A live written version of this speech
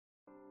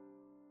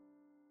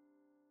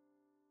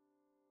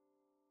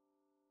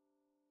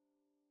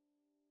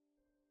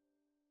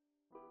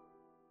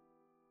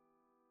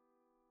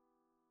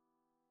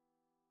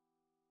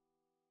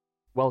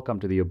Welcome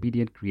to the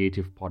Obedient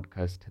Creative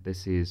Podcast.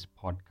 This is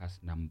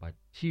podcast number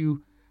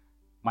 2.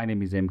 My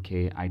name is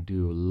MK. I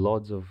do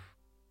lots of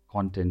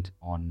content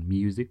on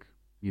music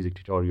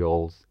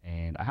tutorials,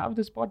 and I have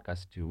this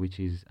podcast too, which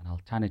is an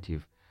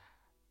alternative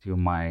to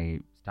my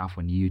stuff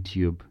on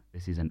YouTube.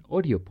 This is an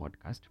audio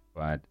podcast,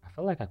 but I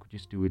felt like I could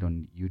just do it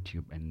on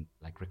YouTube and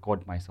like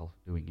record myself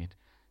doing it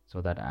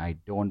so that I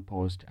don't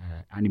post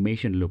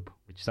animation loop,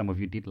 which some of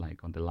you did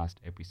like on the last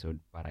episode,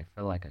 but I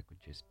felt like I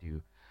could just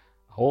do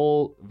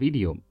whole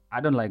video.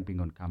 I don't like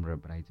being on camera,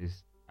 but I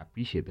just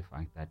appreciate the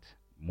fact that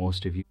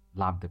most of you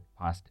loved the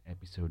first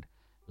episode,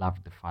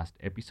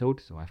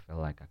 so I felt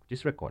like I could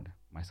just record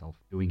myself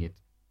doing it.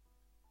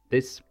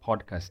 This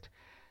podcast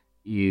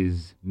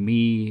is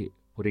me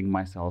putting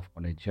myself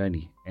on a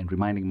journey and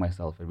reminding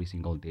myself every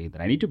single day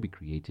that I need to be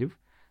creative,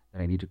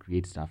 that I need to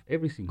create stuff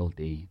every single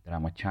day, that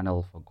I'm a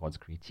channel for God's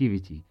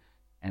creativity.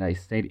 And I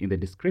said in the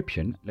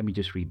description, let me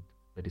just read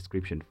the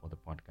description for the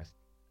podcast.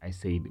 I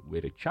said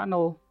we're a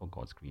channel for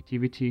God's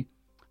creativity.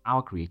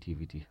 Our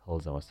creativity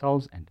holds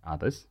ourselves and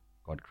others.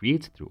 God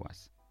creates through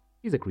us.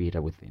 He's a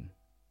creator within.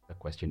 The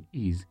question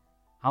is,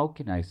 how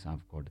can I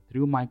serve God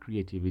through my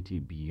creativity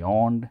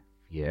beyond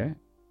fear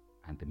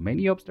and the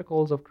many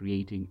obstacles of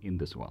creating in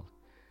this world?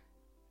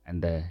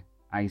 And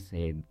I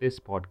said this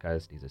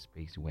podcast is a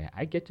space where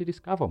I get to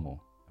discover more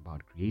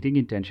about creating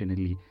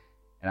intentionally,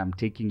 and I'm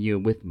taking you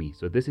with me.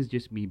 So this is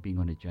just me being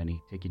on a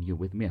journey, taking you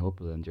with me. I hope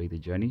you'll enjoy the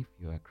journey.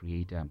 If you're a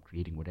creator, I'm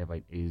creating whatever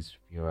it is.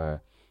 If you're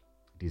a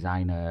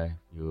designer,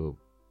 you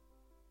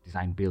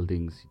design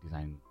buildings, you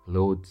design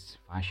clothes,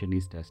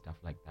 fashionista, stuff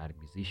like that,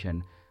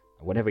 musician,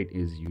 whatever it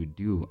is you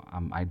do,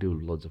 I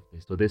do loads of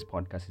this. So this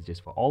podcast is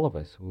just for all of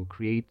us who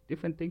create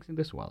different things in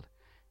this world.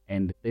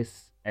 And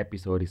this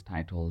episode is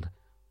titled,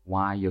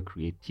 Why Your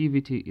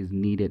Creativity is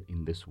Needed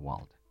in This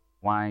World.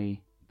 Why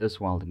this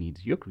world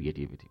needs your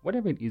creativity,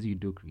 whatever it is you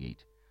do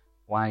create,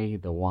 why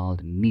the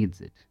world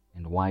needs it,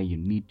 and why you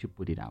need to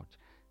put it out.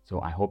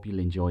 So I hope you'll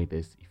enjoy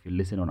this. If you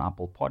listen on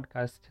Apple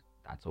Podcast,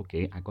 that's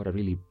okay. I got a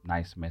really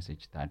nice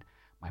message that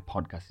my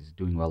podcast is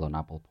doing well on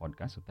Apple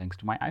Podcast. So thanks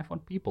to my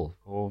iPhone people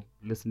for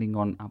listening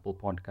on Apple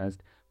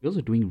Podcast. We're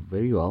also doing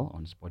very well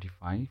on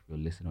Spotify. If you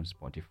listen on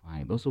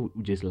Spotify, those who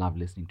just love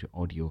listening to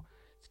audio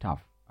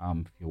stuff.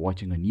 If you're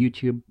watching on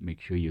YouTube, make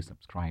sure you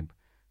subscribe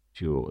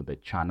to the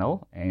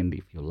channel. And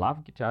if you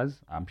love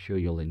guitars, I'm sure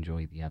you'll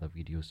enjoy the other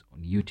videos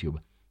on YouTube.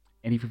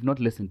 And if you've not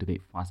listened to the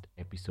first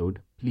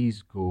episode,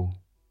 please go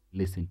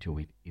listen to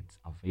it. It's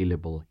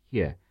available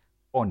here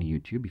on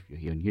YouTube. If you're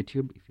here on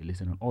YouTube, if you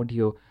listen on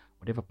audio,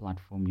 whatever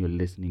platform you're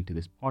listening to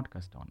this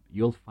podcast on,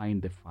 you'll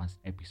find the first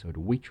episode,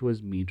 which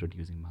was me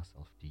introducing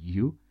myself to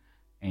you.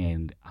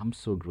 And I'm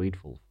so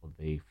grateful for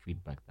the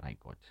feedback that I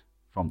got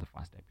from the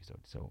first episode.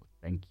 So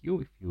thank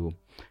you if you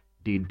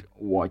did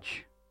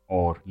watch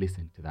or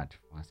listen to that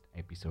first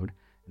episode.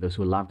 And those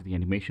who loved the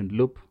animation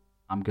loop,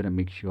 I'm going to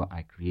make sure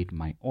I create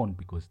my own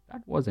because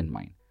that wasn't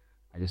mine.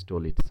 I just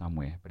stole it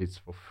somewhere, but it's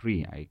for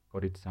free. I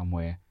got it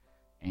somewhere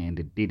and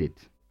it did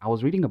it. I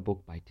was reading a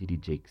book by T.D.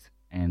 Jakes,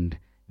 and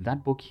in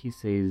that book he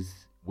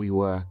says we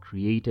were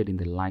created in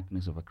the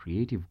likeness of a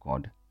creative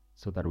God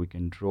so that we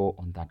can draw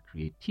on that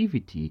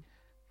creativity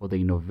for the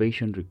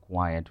innovation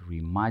required to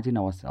reimagine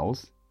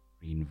ourselves,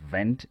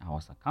 reinvent our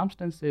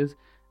circumstances,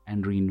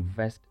 and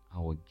reinvest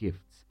our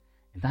gifts.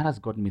 And that has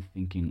got me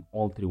thinking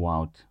all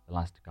throughout the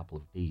last couple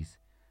of days.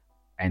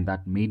 And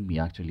that made me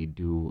actually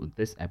do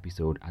this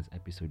episode as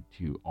episode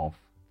 2 of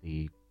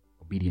the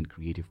Obedient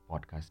Creative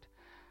Podcast.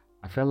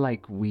 I felt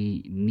like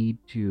we need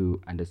to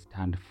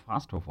understand,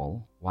 first of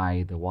all,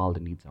 why the world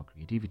needs our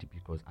creativity.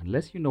 Because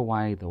unless you know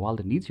why the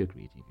world needs your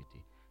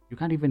creativity, you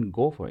can't even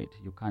go for it.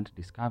 You can't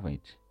discover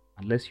it.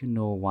 Unless you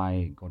know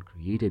why God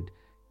created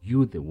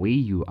you the way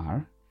you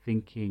are,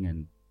 thinking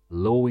and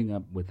blowing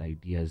up with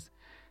ideas,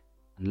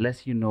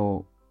 unless you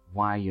know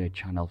why you're a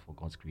channel for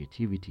God's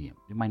creativity,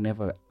 you might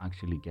never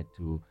actually get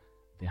to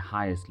the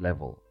highest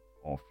level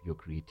of your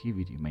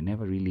creativity. You might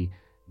never really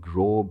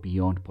grow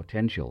beyond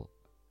potential.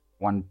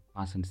 One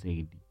person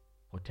said,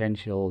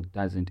 potential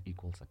doesn't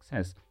equal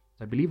success.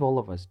 So I believe all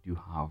of us do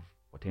have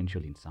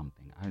potential in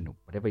something. I don't know,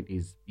 whatever it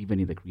is, even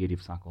in the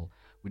creative circle,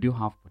 we do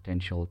have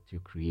potential to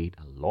create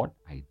a lot.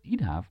 I've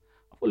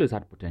always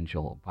had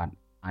potential, but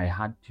I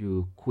had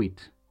to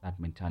quit that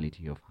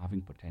mentality of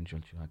having potential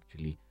to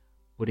actually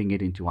putting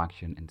it into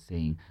action and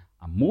saying,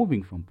 I'm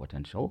moving from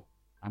potential.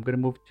 I'm going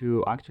to move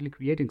to actually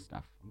creating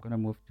stuff. I'm going to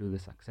move to the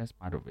success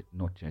part of it,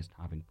 not just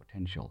having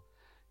potential.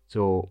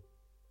 So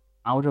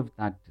out of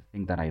that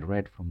thing that I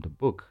read from the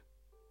book,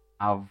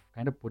 I've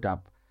kind of put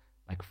up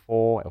like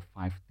 4 or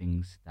 5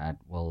 things that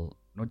will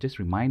not just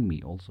remind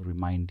me, also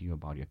remind you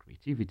about your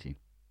creativity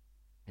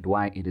and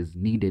why it is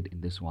needed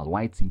in this world,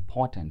 why it's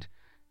important,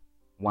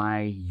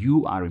 why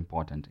you are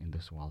important in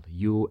this world,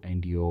 you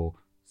and your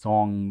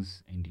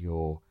songs and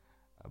your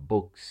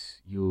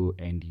books, you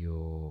and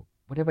your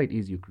whatever it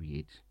is you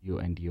create, you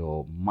and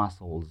your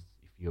muscles,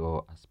 if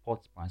you're a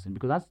sports person,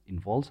 because that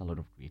involves a lot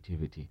of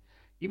creativity.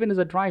 Even as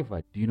a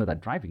driver, do you know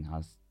that driving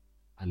has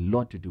a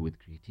lot to do with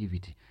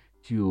creativity?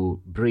 To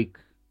brake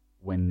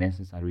when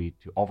necessary,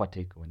 to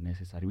overtake when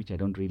necessary, which I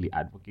don't really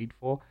advocate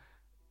for,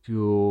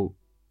 to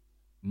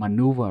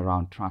maneuver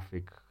around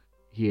traffic.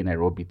 Here in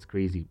Nairobi, it's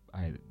crazy.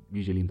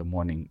 Usually in the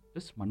morning,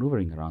 just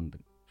maneuvering around the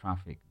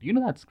traffic. Do you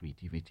know that's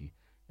creativity?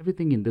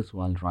 Everything in this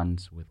world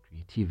runs with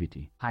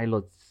creativity.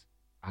 Pilots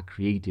are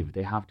creative.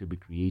 They have to be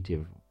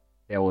creative.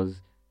 There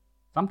was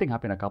something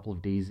happened a couple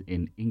of days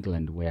in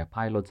England where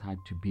pilots had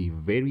to be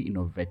very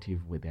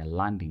innovative with their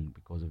landing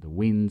because of the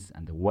winds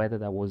and the weather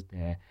that was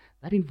there.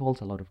 That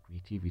involves a lot of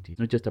creativity. It's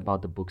not just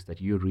about the books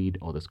that you read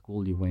or the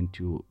school you went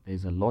to.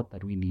 There's a lot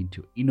that we need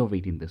to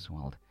innovate in this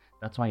world.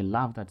 That's why I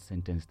love that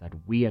sentence, that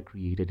we are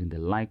created in the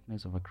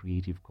likeness of a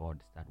creative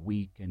God, that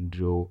we can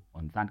draw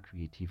on that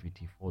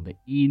creativity for the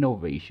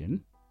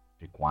innovation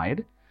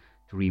required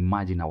to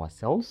reimagine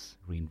ourselves,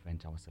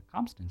 reinvent our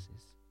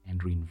circumstances,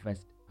 and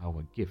reinvest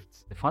our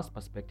gifts. The first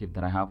perspective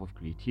that I have of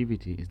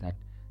creativity is that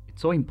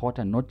it's so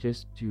important not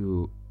just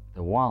to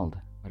the world,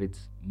 but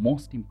it's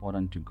most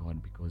important to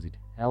God because it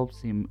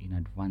helps Him in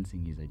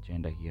advancing His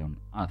agenda here on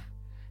earth.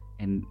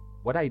 And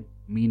what I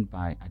mean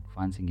by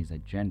advancing His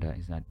agenda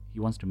is that He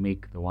wants to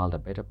make the world a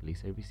better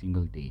place every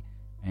single day.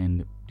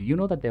 And do you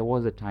know that there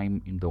was a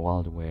time in the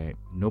world where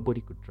nobody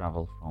could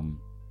travel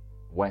from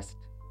West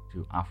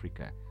to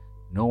Africa?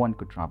 No one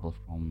could travel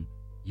from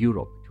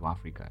Europe to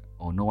Africa,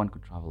 or no one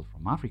could travel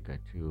from Africa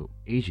to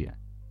Asia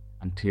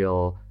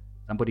until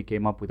somebody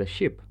came up with a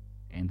ship,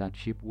 and that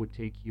ship would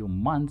take you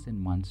months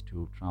and months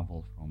to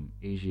travel from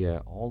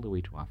Asia all the way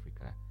to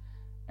Africa.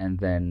 And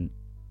then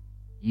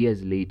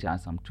years later,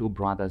 some two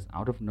brothers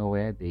out of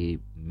nowhere, they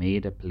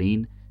made a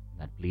plane.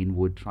 That plane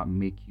would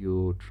make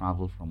you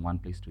travel from one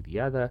place to the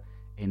other,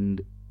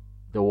 and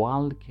the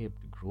world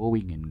kept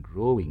growing and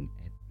growing.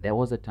 And there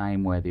was a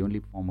time where the only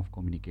form of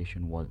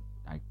communication was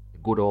like the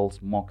good old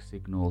smoke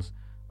signals,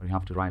 or you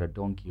have to ride a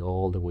donkey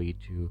all the way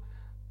to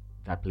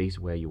that place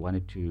where you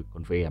wanted to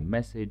convey a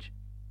message,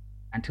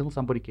 until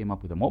somebody came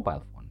up with a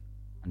mobile phone,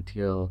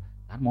 until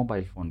that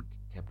mobile phone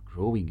kept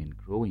growing and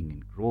growing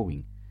and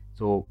growing.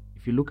 So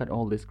if you look at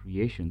all these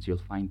creations, you'll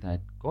find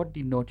that God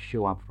did not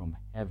show up from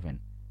heaven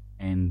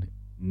and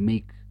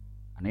make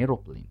an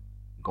aeroplane.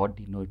 God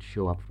did not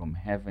show up from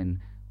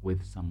heaven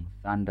with some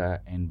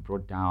thunder and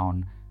brought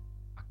down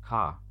a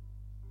car.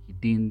 He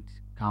didn't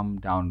come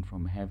down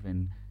from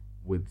heaven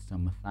with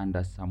some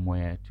thunder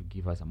somewhere to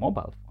give us a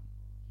mobile phone.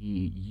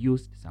 He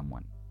used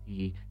someone.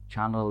 He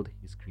channeled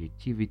his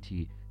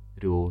creativity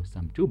through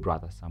some two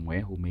brothers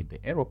somewhere who made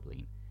the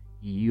aeroplane.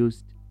 He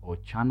used or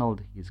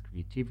channeled his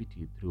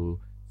creativity through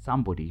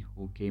somebody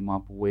who came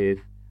up with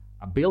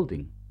a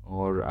building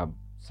or a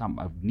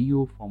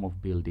new form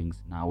of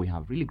buildings. Now we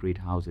have really great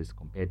houses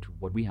compared to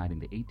what we had in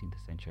the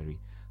 18th century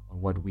or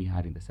what we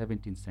had in the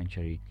 17th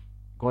century.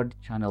 God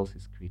channels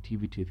his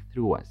creativity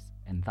through us,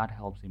 and that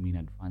helps him in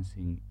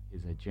advancing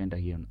his agenda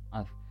here on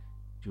earth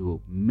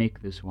to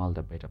make this world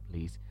a better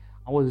place.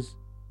 I was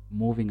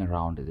moving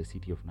around the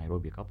city of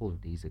Nairobi a couple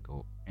of days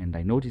ago, and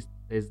I noticed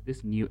there's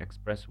this new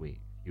expressway.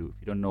 If you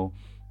don't know,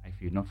 if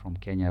you're not from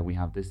Kenya, we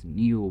have this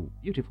new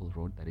beautiful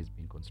road that is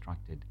being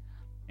constructed,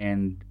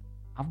 and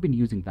I've been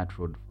using that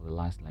road for the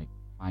last like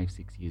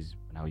 5-6 years.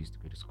 When I used to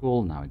go to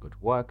school, now I go to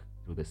work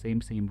through the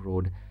same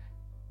road.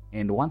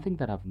 And one thing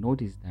that I've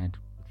noticed that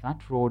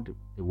road,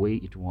 the way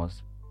it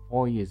was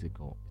 4 years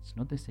ago, it's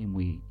not the same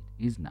way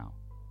it is now.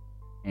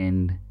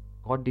 And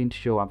God didn't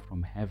show up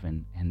from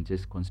heaven and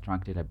just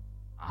constructed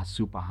a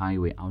super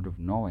highway out of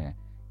nowhere.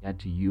 He had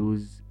to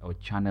use or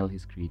channel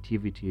his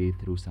creativity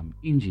through some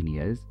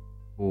engineers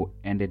who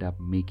ended up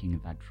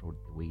making that road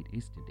the way it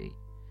is today.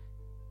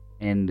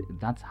 And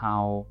that's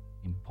how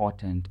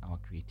important our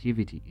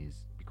creativity is,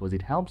 because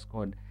it helps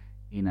God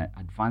in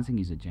advancing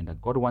his agenda.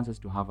 God wants us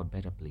to have a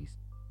better place.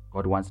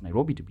 God wants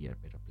Nairobi to be a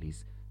better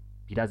place.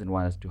 He doesn't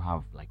want us to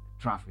have like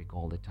traffic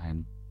all the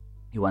time.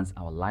 He wants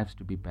our lives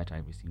to be better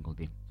every single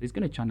day. So he's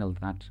going to channel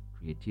that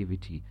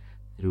creativity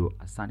through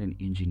a certain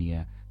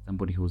engineer,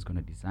 somebody who's going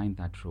to design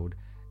that road,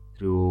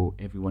 through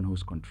everyone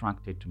who's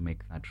contracted to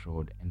make that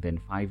road. And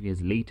then 5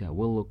 years later,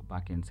 we'll look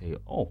back and say,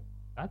 oh,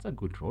 that's a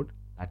good road.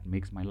 That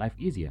makes my life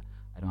easier.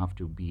 I don't have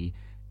to be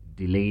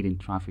delayed in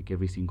traffic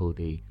every single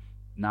day.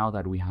 Now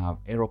that we have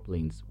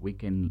aeroplanes, we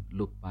can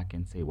look back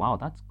and say, wow,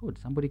 that's good.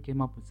 Somebody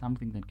came up with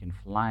something that can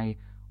fly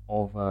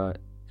over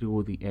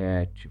through the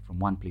air from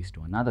one place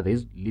to another.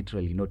 There's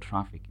literally no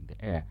traffic in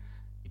the air.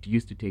 It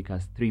used to take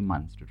us 3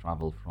 months to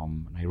travel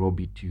from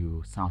Nairobi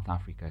to South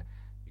Africa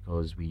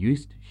because we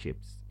used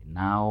ships. And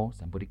now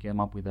somebody came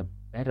up with a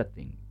better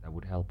thing that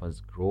would help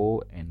us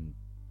grow and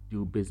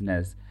do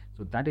business.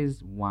 So that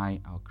is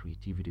why our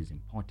creativity is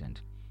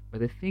important. But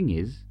the thing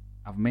is,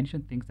 I've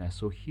mentioned things that are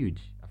so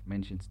huge. I've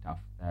mentioned stuff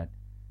that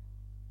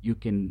you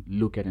can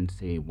look at and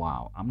say,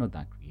 wow, I'm not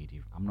that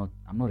creative. I'm not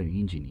an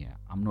engineer.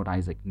 I'm not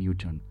Isaac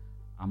Newton.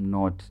 I'm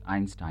not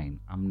Einstein.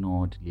 I'm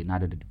not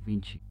Leonardo da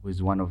Vinci, who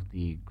is one of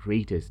the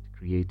greatest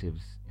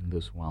creatives in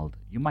this world.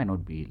 You might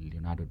not be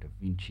Leonardo da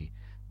Vinci,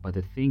 but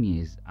the thing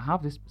is, I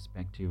have this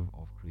perspective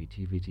of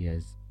creativity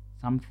as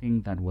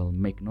something that will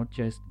make not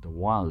just the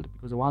world,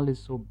 because the world is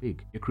so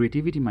big. Your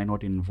creativity might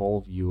not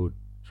involve you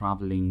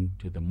traveling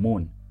to the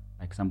moon.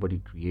 Like somebody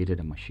created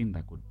a machine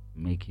that could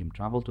make him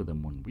travel to the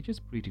moon, which is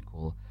pretty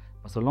cool.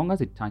 But so long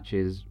as it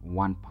touches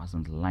one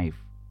person's life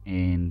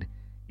and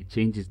it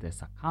changes their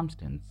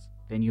circumstance,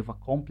 then you've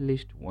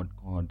accomplished what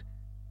God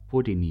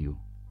put in you.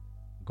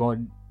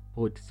 God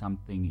put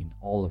something in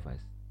all of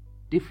us,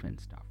 different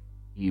stuff.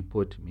 He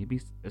put maybe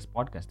this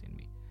podcast in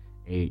me.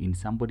 In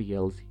somebody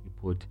else, He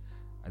put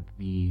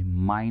the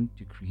mind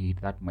to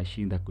create that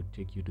machine that could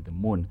take you to the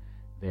moon.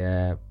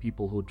 There are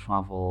people who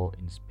travel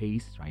in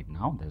space right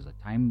now. There's a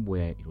time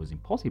where it was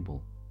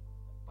impossible,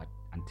 but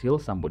until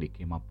somebody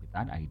came up with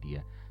that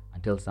idea,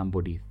 until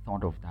somebody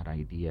thought of that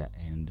idea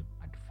and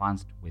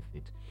advanced with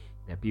it,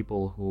 there are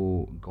people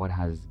who God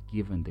has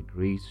given the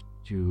grace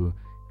to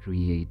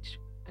create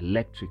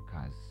electric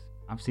cars.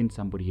 I've seen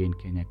somebody here in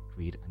Kenya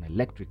create an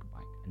electric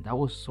bike, and that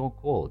was so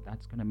cool.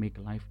 That's going to make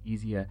life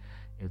easier.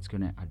 It's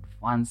going to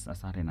advance a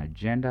certain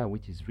agenda,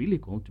 which is really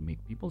cool to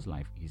make people's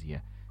life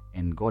easier.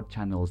 And God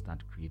channels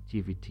that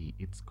creativity.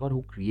 It's God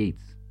who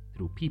creates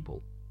through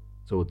people.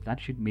 So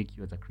that should make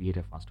you as a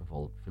creator, first of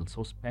all, feel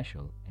so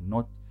special, and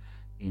not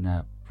in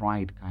a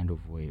pride kind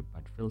of way,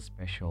 but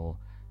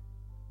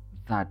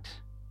that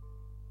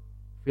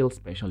feel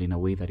special in a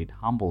way that it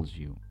humbles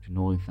you to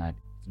know that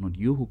it's not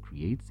you who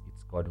creates,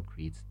 it's God who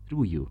creates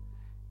through you.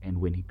 And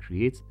when He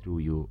creates through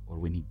you, or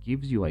when He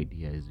gives you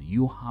ideas,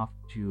 you have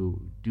to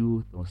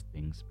do those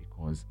things,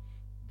 because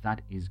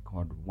that is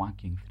God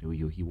working through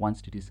you. He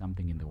wants to do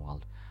something in the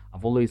world.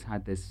 I've always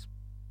had this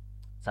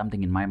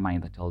something in my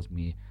mind that tells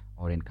me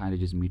or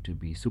encourages me to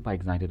be super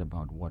excited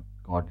about what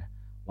God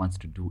wants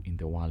to do in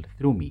the world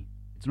through me.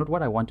 It's not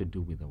what I want to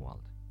do with the world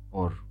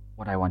or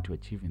what I want to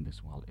achieve in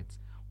this world. It's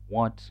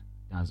what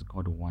does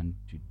God want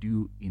to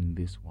do in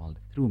this world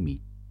through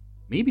me.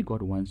 Maybe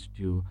God wants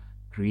to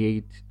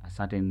create a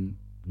certain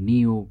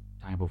new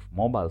type of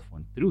mobile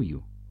phone through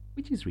you,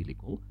 which is really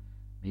cool.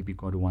 Maybe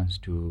God wants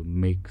to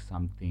make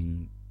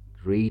something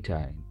greater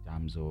in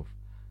terms of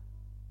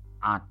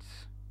art,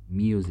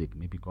 music.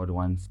 Maybe God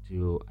wants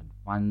to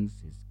advance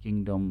His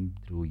kingdom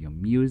through your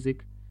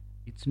music.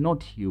 It's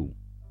not you,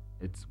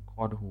 it's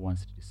God who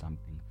wants to do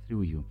something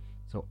through you.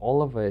 So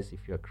all of us,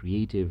 if you're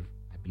creative,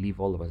 I believe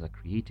all of us are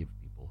creative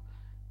people,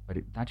 but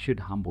that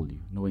should humble you,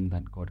 knowing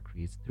that God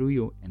creates through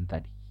you and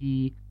that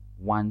He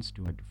wants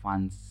to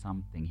advance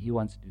something. He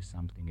wants to do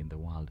something in the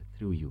world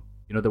through you.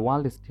 The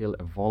world is still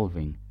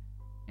evolving,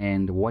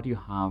 and what you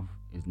have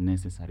is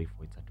necessary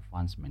for its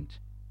advancement.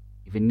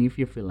 Even if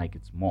you feel like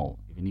it's small,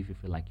 even if you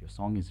feel like your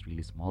song is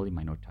really small, it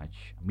might not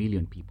touch a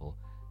million people.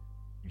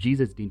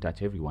 Jesus didn't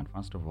touch everyone.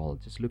 First of all,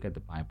 just look at the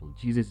Bible.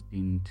 Jesus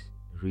didn't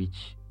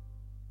reach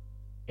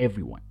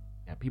everyone.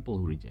 There are people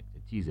who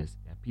rejected Jesus.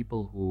 There are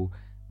people who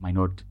might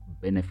not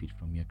benefit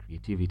from your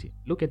creativity.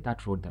 Look at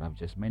that road that I've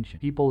just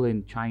mentioned. People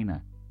in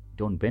China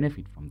don't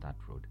benefit from that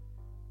road.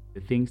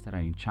 The things that are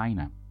in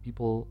China,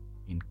 people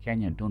in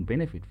Kenya don't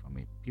benefit from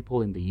it.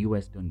 People in the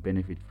US don't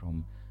benefit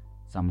from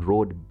some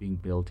road being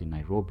built in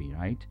Nairobi,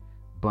 right?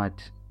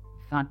 But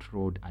that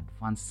road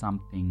advanced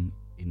something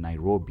in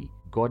Nairobi.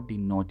 God did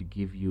not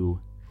give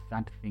you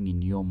that thing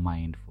in your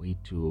mind for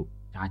it to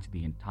touch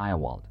the entire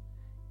world.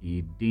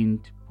 He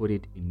didn't put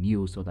it in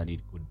you so that it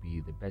could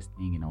be the best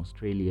thing in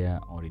Australia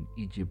or in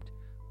Egypt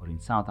or in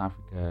South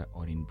Africa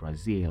or in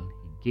Brazil.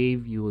 He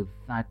gave you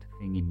that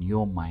thing in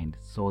your mind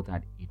so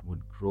that it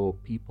would grow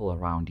people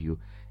around you.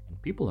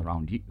 And people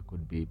around you, it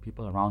could be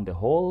people around the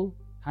whole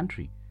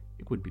country.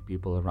 It could be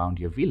people around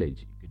your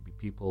village. It could be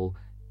people,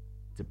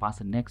 the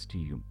person next to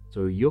you.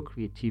 So your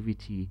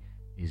creativity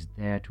is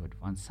there to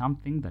advance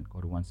something that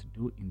God wants to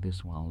do in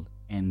this world.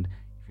 And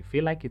if you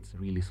feel like it's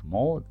really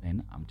small,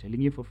 then I'm telling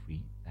you for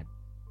free that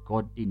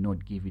God did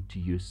not give it to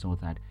you so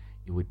that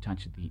it would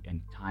touch the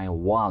entire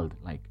world,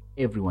 like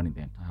everyone in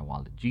the entire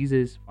world.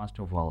 Jesus, first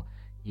of all,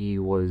 He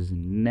was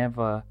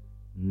never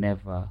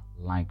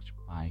liked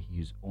by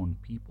His own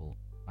people,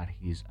 but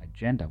His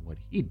agenda, what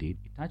He did,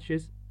 it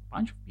touches a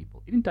bunch of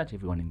people. It didn't touch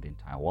everyone in the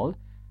entire world.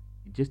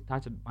 It just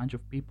touched a bunch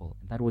of people,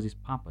 and that was His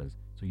purpose.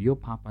 So your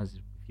purpose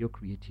with your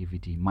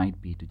creativity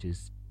might be to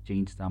just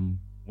change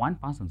one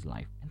person's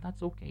life, and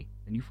that's okay.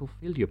 Then you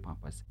fulfilled your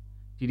purpose.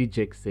 T.D.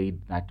 Jakes said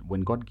that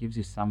when God gives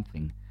you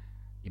something,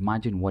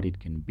 imagine what it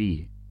can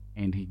be.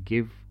 And he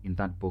gave in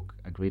that book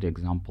a great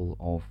example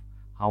of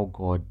how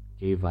God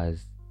gave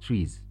us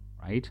trees,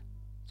 right?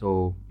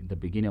 So in the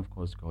beginning, of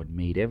course, God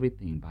made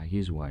everything by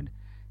His word,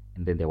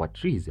 and then there were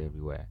trees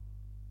everywhere.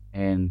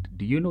 And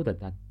do you know that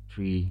that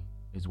tree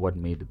is what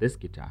made this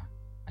guitar?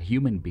 A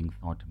human being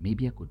thought,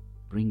 maybe I could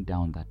bring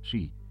down that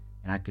tree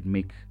and I could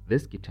make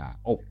this guitar.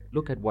 Oh,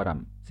 look at what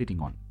I'm sitting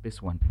on.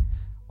 This one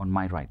on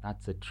my right,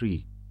 that's a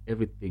tree.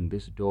 Everything,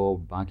 this door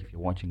back, if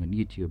you're watching on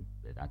YouTube,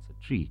 that's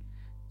a tree.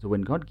 So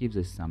when God gives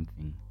us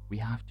something, we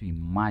have to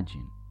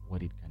imagine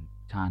what it can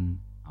turn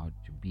out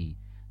to be.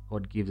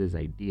 God gives us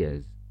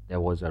ideas. There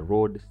was a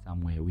road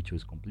somewhere which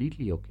was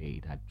completely okay.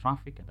 It had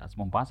traffic, and that's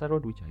Mombasa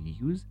Road, which I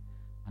use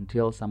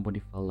until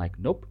somebody felt like,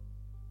 nope,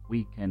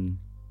 we can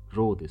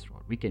grow this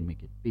road. We can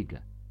make it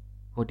bigger.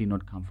 God did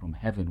not come from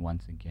heaven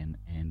once again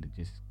and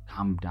just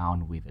come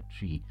down with a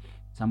tree.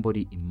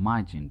 Somebody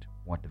imagined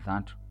what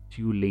that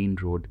two-lane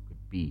road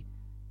could be,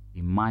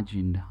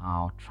 imagined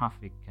how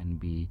traffic can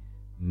be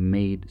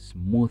made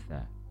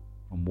smoother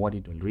from what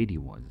it already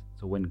was.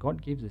 So when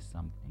God gives us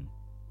something,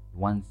 He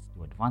wants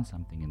to advance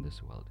something in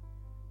this world.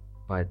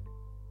 But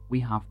we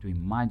have to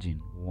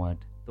imagine what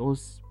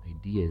those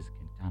ideas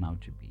can turn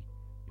out to be.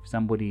 If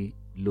somebody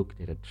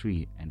looked at a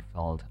tree and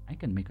felt, I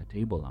can make a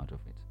table out of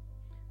it,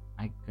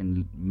 I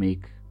can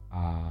make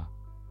a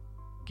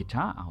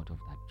guitar out of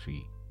that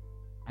tree,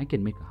 I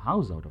can make a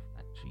house out of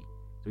that tree.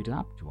 So it's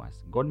up to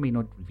us. God may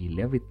not reveal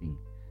everything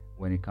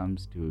when it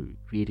comes to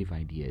creative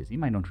ideas. He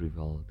might not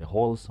reveal the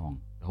whole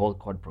song, the whole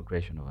chord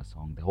progression of a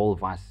song, the whole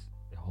verse,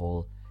 the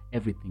whole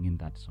everything in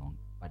that song.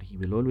 But He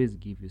will always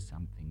give you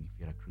something. If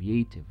you're a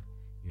creative,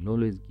 He'll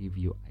always give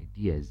you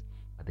ideas.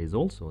 But there's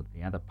also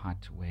the other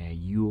part where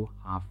you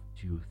have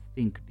to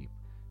think deep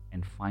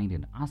and find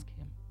and ask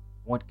Him,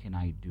 what can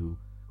I do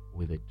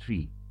with a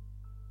tree?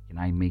 Can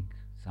I make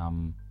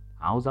some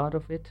house out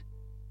of it?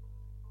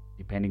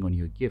 Depending on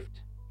your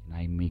gift, can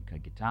I make a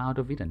guitar out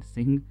of it and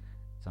sing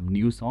some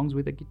new songs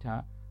with a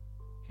guitar?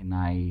 Can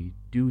I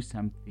do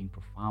something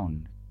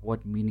profound?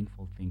 What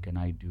meaningful thing can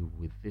I do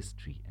with this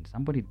tree? And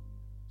somebody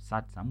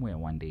sat somewhere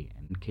one day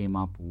and came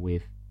up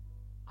with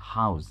a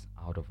house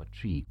out of a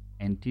tree.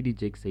 And T.D.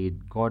 Jakes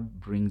said,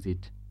 God brings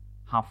it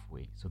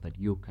halfway so that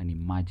you can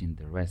imagine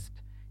the rest.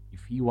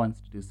 If He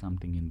wants to do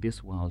something in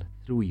this world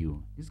through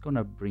you, He's going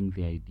to bring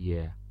the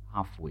idea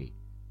halfway.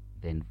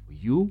 Then for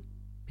you,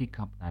 pick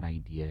up that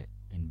idea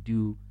and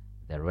do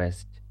the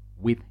rest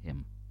with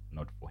Him.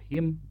 Not for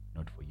Him,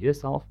 not for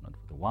yourself, not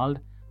for the world,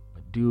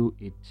 but do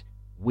it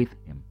with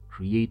Him.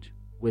 Create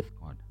with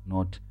God,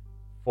 not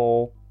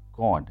for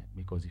God.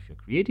 Because if you're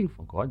creating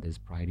for God, there's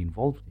pride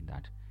involved in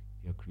that.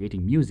 If you're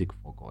creating music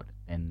for God,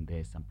 then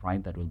there's some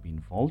pride that will be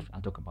involved.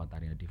 I'll talk about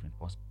that in a different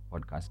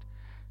podcast.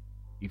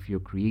 If you're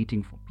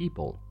creating for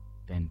people,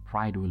 then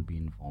pride will be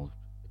involved.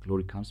 The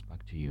glory comes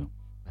back to you.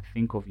 But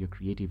think of your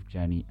creative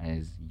journey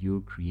as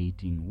you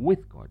creating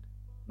with God,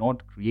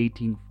 not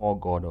creating for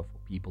God or for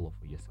people or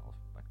for yourself,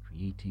 but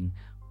creating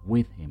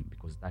with Him,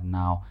 because that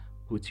now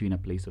puts you in a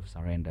place of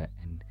surrender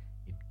and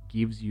it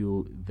gives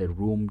you the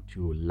room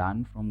to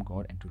learn from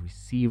God and to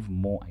receive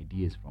more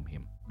ideas from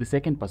Him. The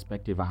second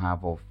perspective I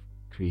have of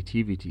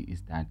creativity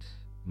is that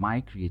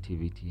my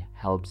creativity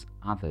helps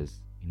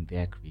others in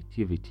their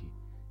creativity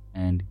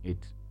and it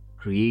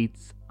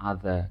creates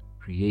other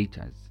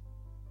creators.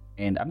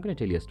 And I'm going to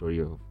tell you a story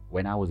of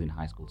when I was in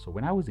high school. So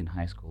when I was in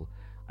high school,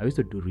 I used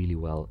to do really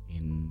well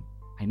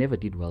I never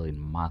did well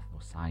in math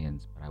or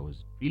science, but I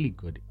was really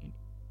good in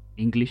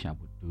English. I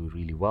would do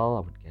really well. I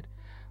would get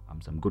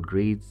some good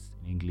grades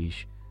in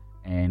English,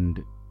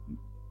 and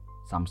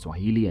some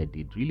Swahili. I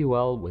did really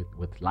well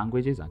with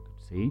languages, I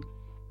could say.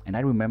 And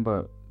I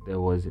remember there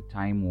was a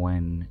time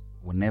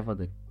whenever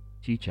the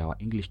teacher, our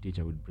English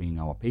teacher, would bring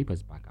our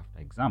papers back after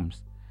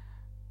exams,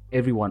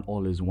 everyone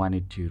always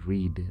wanted to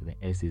read the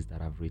essays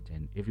that I've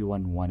written.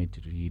 Everyone wanted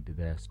to read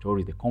the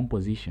story, the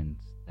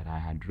compositions that I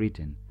had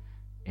written.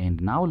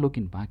 And now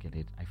looking back at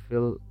it, I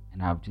feel,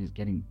 and I've just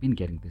been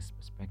getting this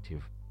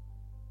perspective,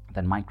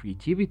 that my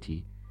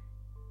creativity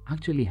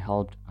actually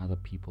helped other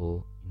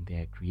people in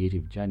their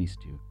creative journeys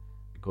too.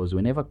 Because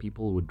whenever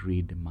people would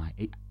read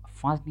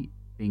funny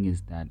thing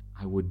is that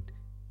I would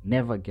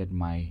never get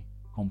my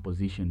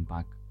composition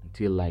back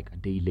until like a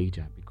day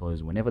later,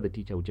 because whenever the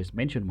teacher would just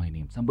mention my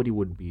name, somebody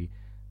would be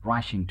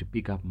rushing to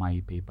pick up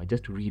my paper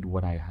just to read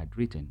what I had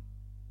written.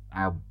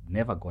 I've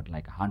never got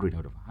like 100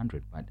 out of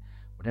 100, but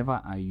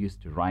whatever I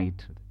used to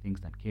write, the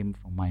things that came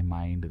from my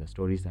mind, the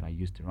stories that I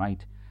used to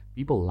write,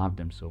 people loved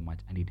them so much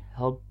and it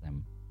helped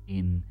them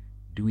in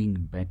doing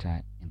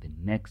better in the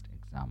next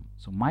exam.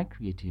 So my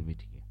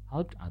creativity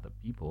helped other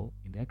people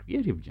in their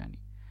creative journey.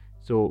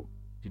 So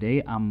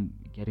today I'm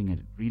getting a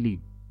really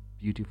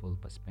beautiful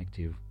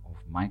perspective of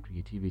my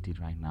creativity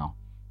right now,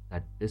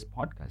 that this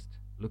podcast,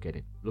 look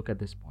at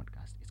this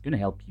podcast, it's going to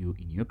help you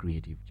in your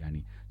creative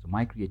journey. So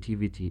my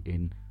creativity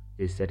in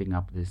setting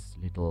up this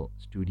little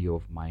studio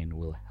of mine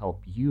will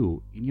help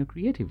you in your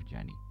creative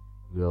journey,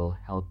 will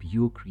help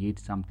you create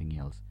something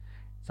else.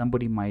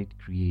 Somebody might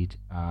create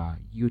a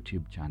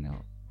YouTube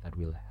channel that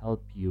will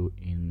help you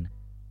in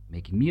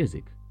making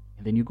music,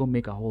 and then you go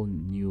make a whole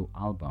new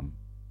album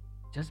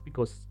just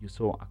because you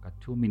saw like a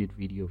 2-minute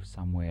video of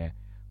somewhere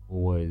who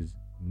was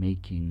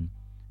making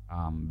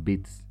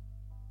beats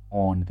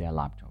on their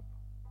laptop.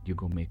 You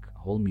go make a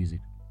whole music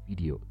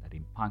video that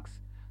impacts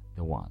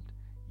the world.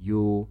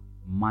 You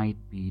might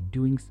be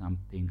doing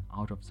something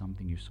out of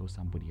something you saw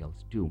somebody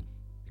else do,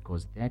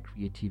 because their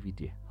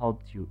creativity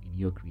helped you in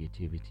your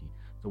creativity.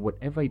 So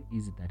whatever it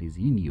is that is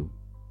in you,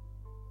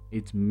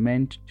 it's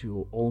meant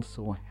to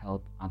also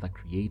help other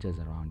creators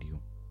around you.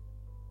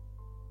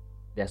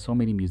 There are so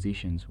many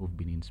musicians who've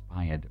been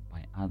inspired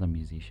by other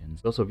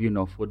musicians. Those of you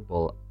know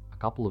football, a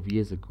couple of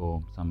years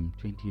ago, some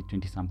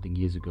 20 something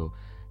years ago,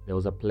 there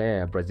was a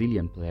player, a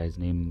Brazilian player, his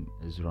name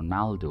is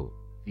Ronaldo,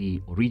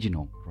 the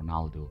original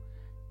Ronaldo.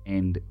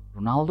 And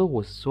Ronaldo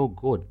was so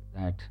good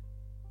that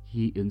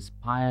he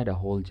inspired a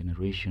whole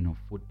generation of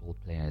football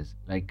players.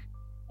 Like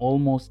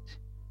almost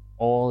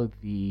all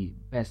the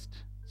best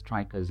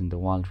strikers in the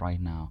world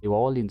right now, they were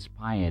all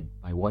inspired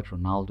by what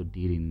Ronaldo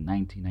did in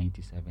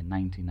 1997,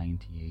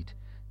 1998,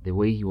 the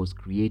way he was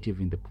creative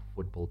in the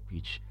football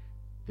pitch,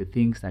 the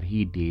things that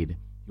he did.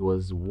 He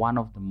was one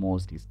of the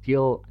most, he's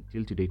still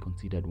until today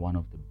considered one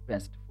of the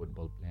best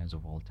football players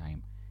of all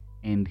time.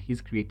 And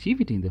his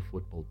creativity in the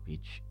football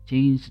pitch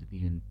changed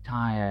the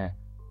entire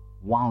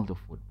world of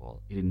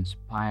football. It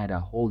inspired a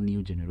whole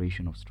new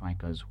generation of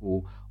strikers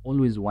who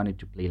always wanted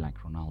to play like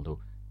Ronaldo.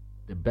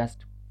 The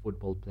best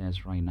football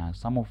players right now,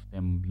 some of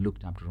them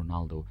looked up to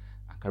Ronaldo.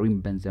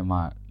 Karim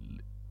Benzema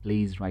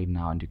plays right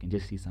now, and you can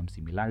just see some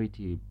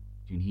similarity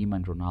between him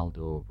and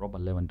Ronaldo.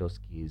 Robert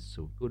Lewandowski is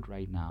so good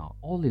right now,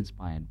 all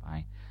inspired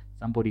by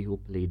somebody who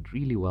played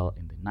really well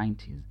in the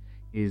 90s.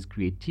 His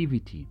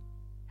creativity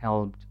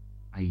helped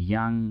a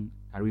young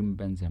Karim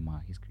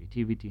Benzema. His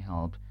creativity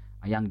helped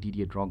a young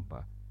Didier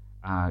Drogba.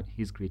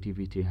 His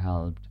creativity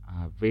helped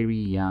a very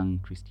young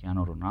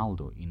Cristiano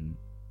Ronaldo in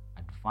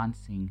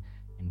advancing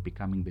and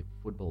becoming the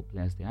football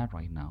players they are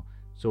right now.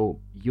 So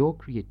your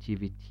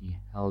creativity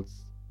helps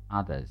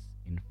others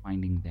in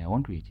finding their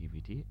own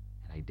creativity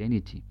and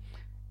identity,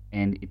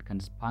 and it can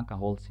spark a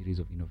whole series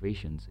of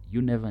innovations.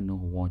 You never know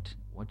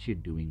what you're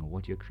doing or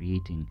what you're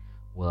creating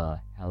will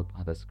help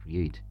others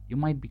create. You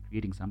might be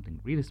creating something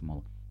really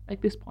small,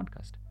 like this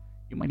podcast.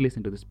 You might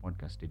listen to this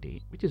podcast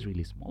today, which is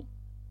really small.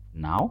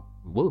 Now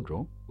we will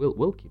grow.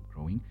 We'll keep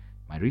growing.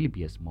 Might really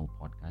be a small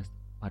podcast,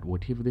 but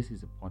what if this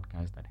is a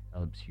podcast that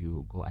helps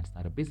you go and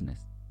start a business?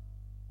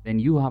 Then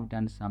you have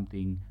done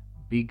something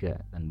bigger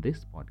than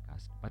this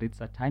podcast, but it's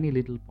a tiny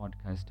little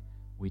podcast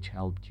which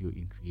helped you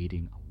in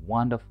creating a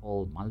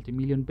wonderful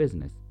multi-million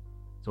business.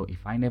 So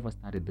if I never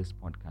started this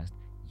podcast,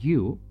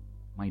 you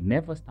might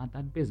never start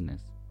that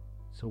business.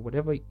 So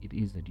whatever it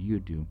is that you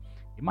do,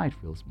 it might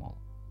feel small,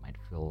 might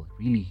feel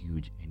really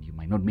huge, and you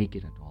might not make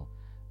it at all.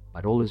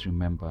 But always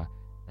remember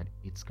that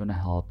it's going to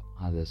help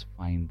others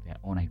find their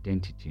own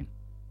identity.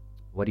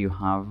 What you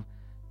have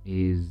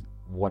is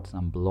what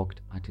some blocked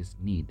artists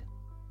need.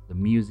 The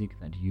music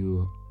that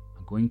you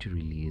are going to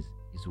release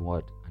is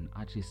what an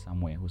artist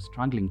somewhere who's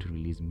struggling to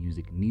release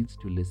music needs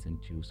to listen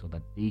to so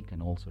that they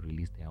can also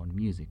release their own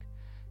music.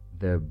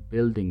 The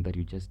building that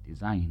you just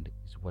designed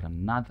is what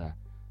another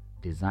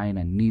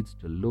designer needs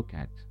to look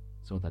at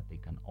so that they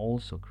can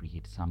also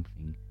create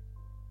something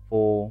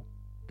for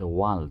the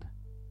world.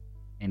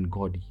 And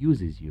God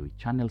uses you, it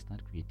channels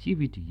that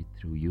creativity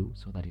through you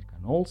so that it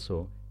can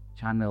also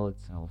channel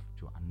itself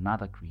to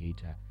another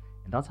creator.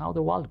 And that's how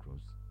the world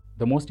grows.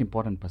 The most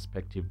important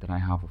perspective that I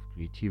have of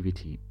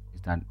creativity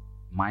is that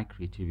my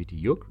creativity,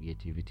 your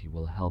creativity,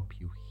 will help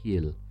you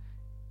heal.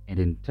 And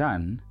in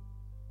turn,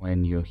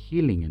 when you're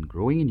healing and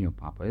growing in your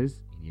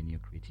purpose, in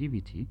your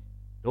creativity,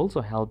 it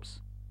also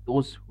helps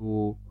those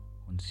who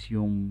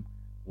consume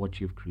what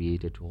you've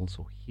created to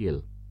also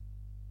heal.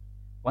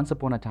 Once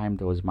upon a time,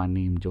 there was a man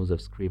named Joseph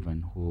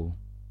Scriven who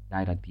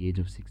died at the age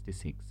of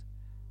 66.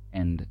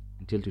 And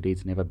until today,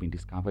 it's never been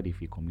discovered if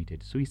he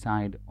committed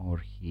suicide or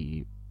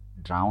he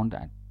drowned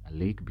at a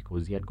lake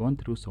because he had gone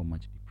through so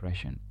much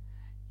depression.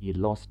 He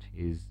lost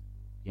his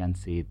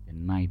fiancée the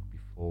night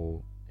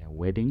before their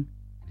wedding,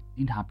 and it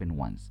didn't happen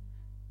once.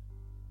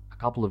 A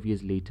couple of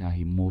years later,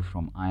 he moved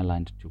from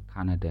Ireland to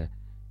Canada,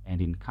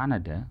 and in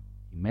Canada,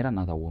 he met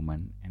another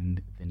woman,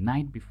 and the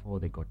night before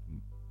they got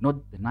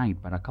not the night,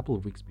 but a couple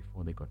of weeks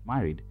before they got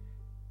married,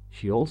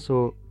 she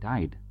also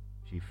died.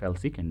 She fell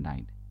sick and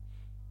died.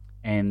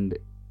 And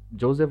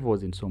Joseph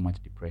was in so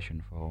much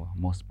depression for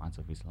most parts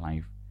of his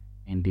life.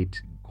 And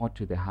it got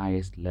to the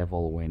highest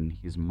level when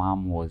his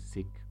mom was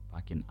sick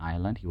back in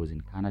Ireland. He was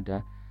in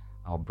Canada.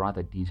 Our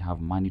brother didn't have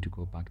money to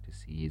go back to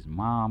see his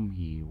mom.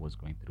 He was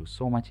going through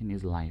so much in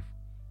his life.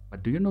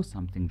 But do you know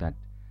something that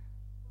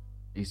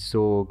is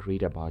so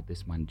great about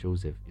this man,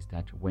 Joseph, is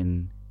that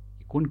when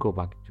he couldn't go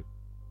back to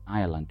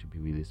Ireland to be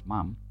with his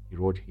mom, he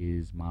wrote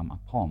his mom a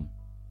poem,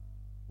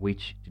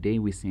 which today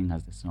we sing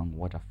as the song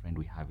What a Friend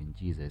We Have in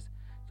Jesus.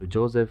 So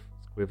Joseph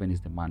Scriven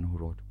is the man who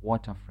wrote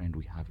What a Friend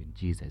We Have in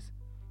Jesus.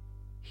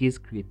 His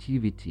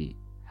creativity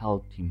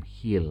helped him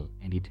heal,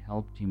 and it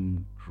helped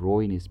him grow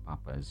in his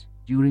purpose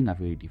during a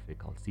very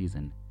difficult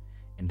season.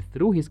 And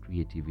through his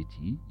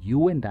creativity,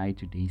 you and I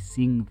today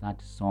sing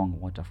that song,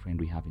 What a Friend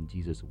We Have in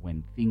Jesus,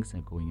 when things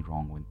are going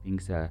wrong, when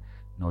things are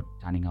not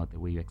turning out the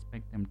way you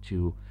expect them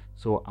to.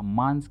 So a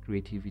man's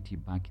creativity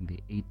back in the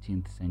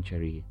 18th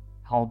century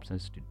helps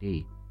us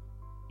today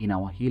in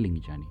our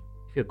healing journey.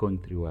 If you're going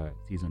through a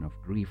season of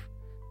grief,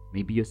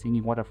 maybe you're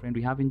singing What a Friend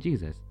We Have in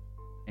Jesus.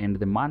 And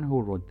the man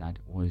who wrote that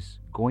was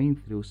going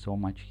through so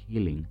much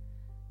healing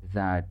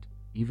that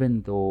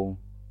even though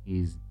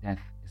his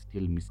death is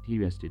still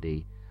mysterious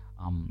today,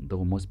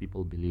 though most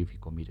people believe he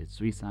committed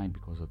suicide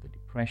because of the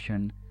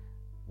depression,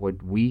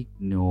 what we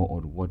know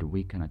or what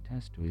we can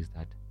attest to is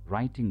that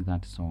writing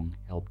that song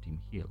helped him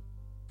heal.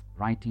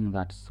 Writing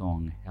that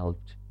song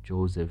helped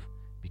Joseph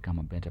become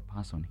a better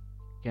person.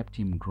 kept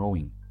him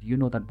growing. Do you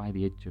know that by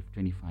the age of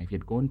 25, he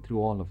had gone through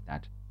all of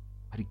that,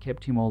 but it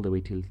kept him all the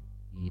way till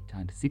he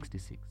turned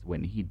 66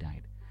 when he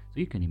died. So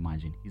you can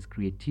imagine his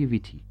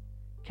creativity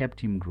kept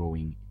him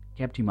growing, it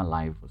kept him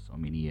alive for so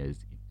many years,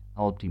 it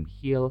helped him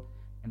heal,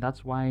 and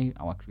that's why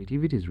our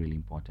creativity is really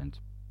important.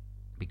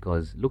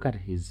 Because look at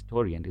his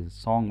story and his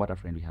song, What a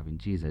Friend We Have in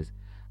Jesus.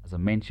 As I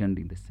mentioned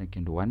in the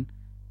second one,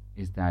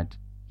 is that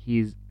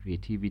his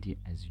creativity,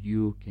 as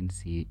you can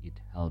see,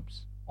 it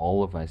helps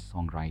all of us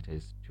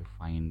songwriters to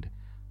find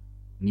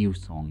new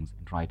songs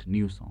and write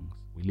new songs.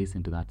 We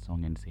listen to that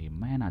song and say,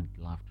 man, I'd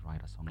love to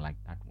write a song like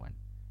that one.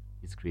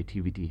 His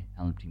creativity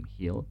helped him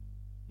heal.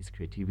 His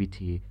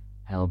creativity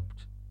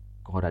helped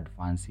God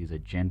advance his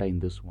agenda in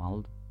this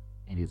world.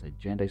 And his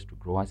agenda is to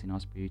grow us in our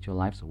spiritual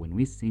life. So when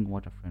we sing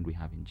What a Friend We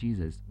Have in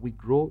Jesus, we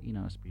grow in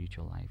our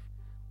spiritual life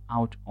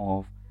out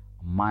of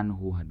a man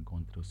who had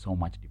gone through so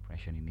much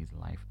depression in his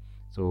life.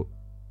 So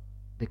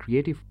the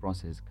creative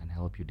process can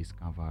help you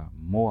discover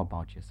more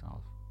about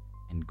yourself.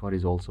 And God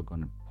is also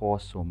going to pour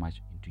so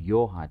much into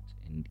your heart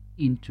and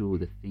into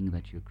the thing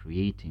that you're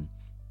creating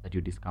that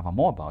you discover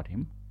more about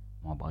Him,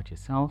 more about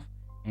yourself.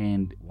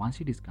 And once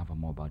you discover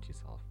more about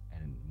yourself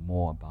and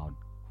more about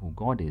who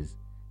God is,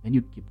 then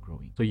you keep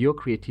growing. So your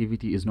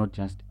creativity is not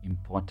just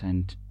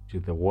important to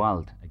the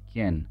world.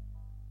 Again,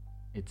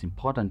 it's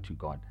important to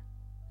God.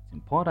 It's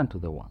important to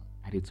the world.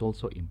 And it's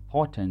also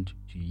important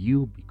to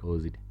you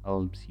because it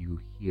helps you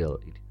heal.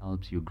 It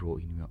helps you grow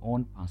in your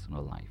own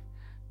personal life.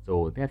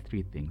 So there are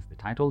three things. The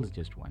title is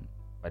just one.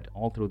 But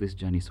all through this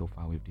journey so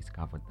far, we've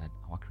discovered that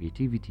our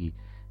creativity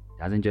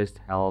doesn't just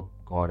help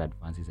God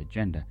advance His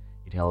agenda.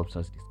 It helps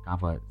us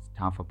discover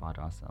stuff about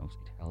ourselves.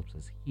 It helps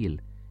us heal.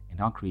 And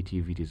our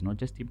creativity is not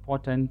just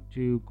important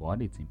to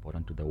God, it's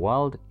important to the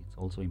world. It's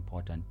also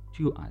important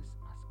to us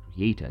as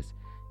creators.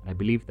 And I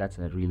believe that's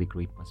a really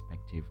great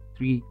perspective.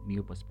 3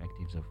 new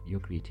perspectives of your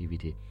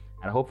creativity.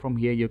 And I hope from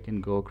here you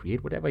can go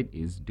create whatever it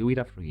is. Do it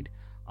afraid.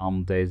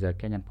 There's a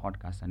Kenyan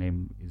podcast. Her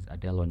name is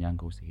Adele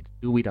Onyango, who said,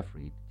 do it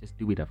afraid. Just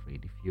do it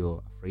afraid. If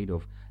you're afraid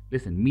of,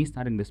 listen, me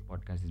starting this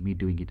podcast is me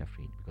doing it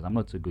afraid because I'm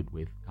not so good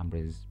with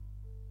cameras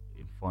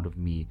in front of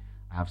me.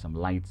 I have some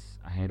lights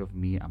ahead of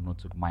me. I'm not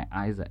so, my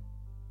eyes are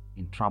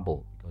in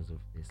trouble because of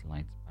these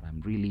lights, but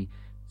I'm really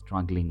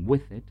struggling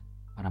with it.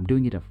 But I'm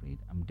doing it afraid.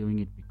 I'm doing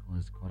it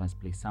because God has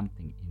placed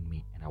something in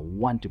me and I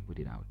want to put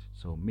it out.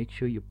 So make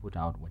sure you put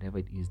out whatever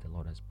it is the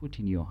Lord has put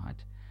in your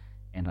heart.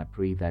 And I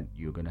pray that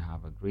you're going to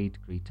have a great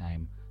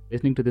time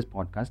listening to this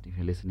podcast. If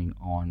you're listening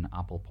on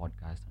Apple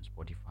Podcast and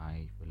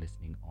Spotify, if you're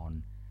listening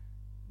on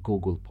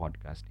Google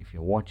Podcast, if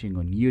you're watching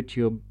on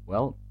YouTube,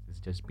 well, it's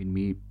just been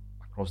me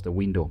across the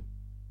window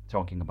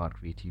talking about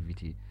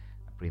creativity.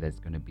 I pray that it's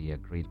going to be a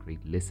great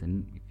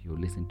listen. If you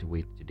listen to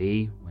it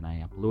today when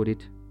I upload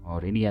it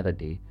or any other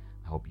day,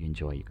 I hope you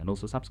enjoy. You can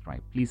also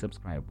subscribe. Please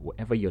subscribe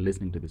wherever you're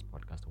listening to this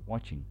podcast or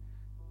watching.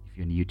 If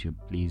you're on YouTube,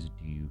 please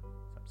do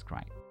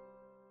subscribe.